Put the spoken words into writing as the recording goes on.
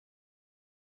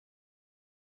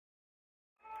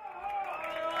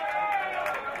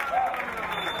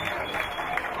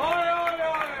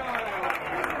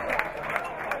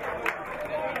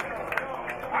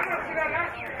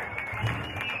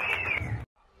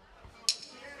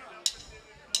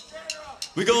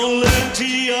We're gonna learn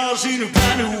TRs in a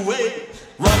brand new way.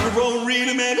 Rock and roll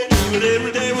rhythm and do it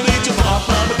every day. We'll eat your pop,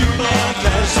 papa, do my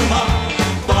class of my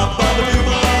pop, papa, do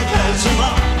my class of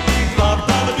my pop,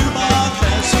 papa, do my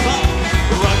class of my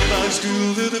rock my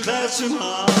school to the class of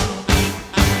my.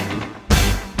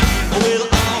 Well,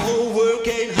 our whole work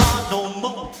ain't hard no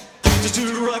more. Just to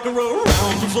rock and roll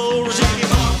around the floor. Sing your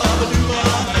pop, papa, do my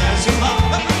class of my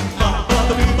pop,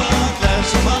 papa, do my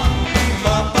class of my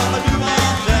pop, papa, do my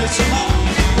class of my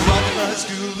rock my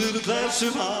school to the class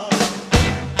of my.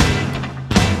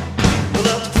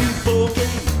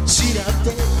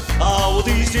 All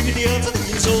these different dance and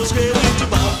these so scared to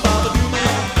pop, papa, do my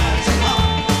class of my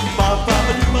pop,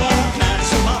 papa, do my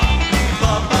class of my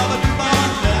pop, papa, do my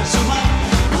class of my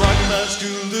rock my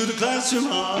school to the class of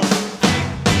my.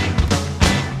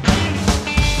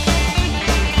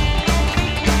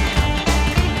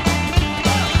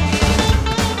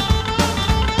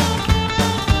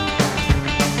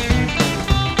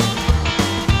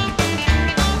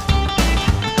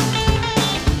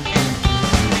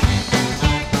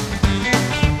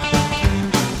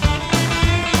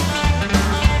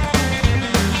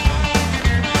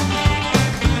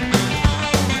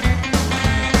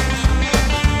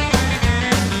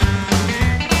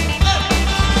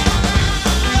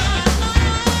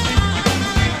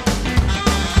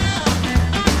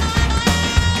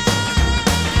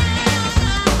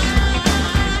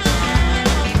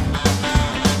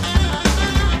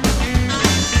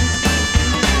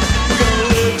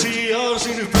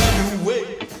 In a brand new way,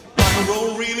 rock and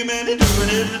roll really man, they do it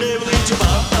every day. We'll eat your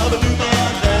pop, papa, do my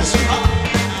class of my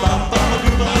pop, papa,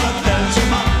 do my class of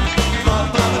my pop,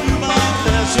 papa, do my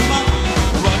class of my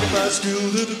rock my school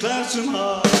to the class of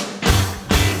my.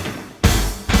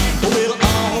 Well,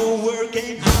 our whole work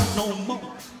ain't hard no more.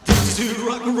 Just to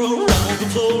rock and roll around the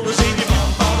floor. Sing your pop,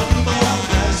 papa, do my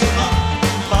class of my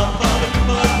pop, papa, do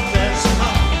my class of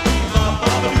my pop,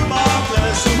 papa, do my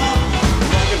class of my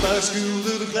rock my school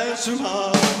to the class of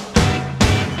my.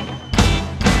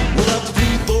 Well, the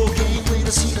people can't wait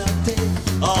to see that day.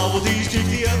 All of these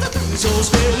jiggly other things so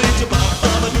scared to pop,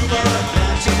 papa, do my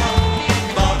class of my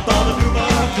pop, papa, do my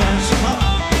class of my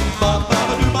pop,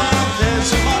 papa, do my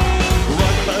class of my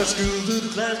rock my school to the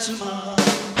class of my.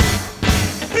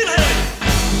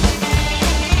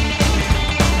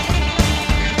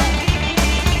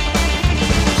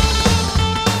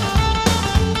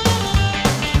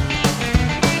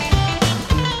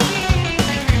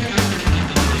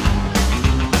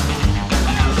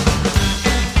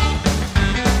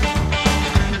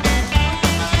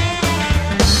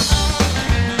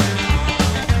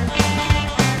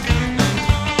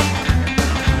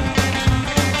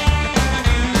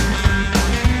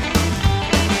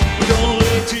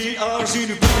 In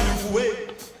a brand new way,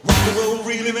 rock and roll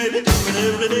really made it. And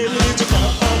every day we need to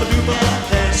pop, papa, do my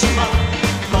class of my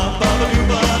pop, papa, do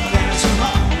my class of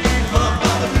my pop,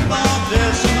 papa, do my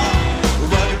class of my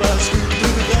rock my school to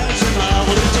the class of my.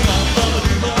 Well, it's a pop, papa,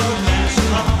 do my class of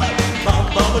my pop,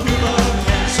 papa, do my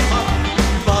class of my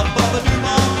pop, papa, do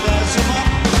my class of my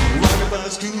rock my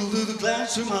school to the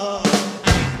class of my.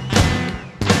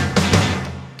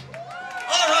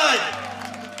 All right.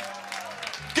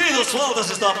 Kiitos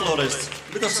valtaisista aplodeista.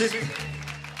 Mitäs sitten?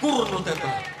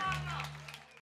 Kurnutetaan.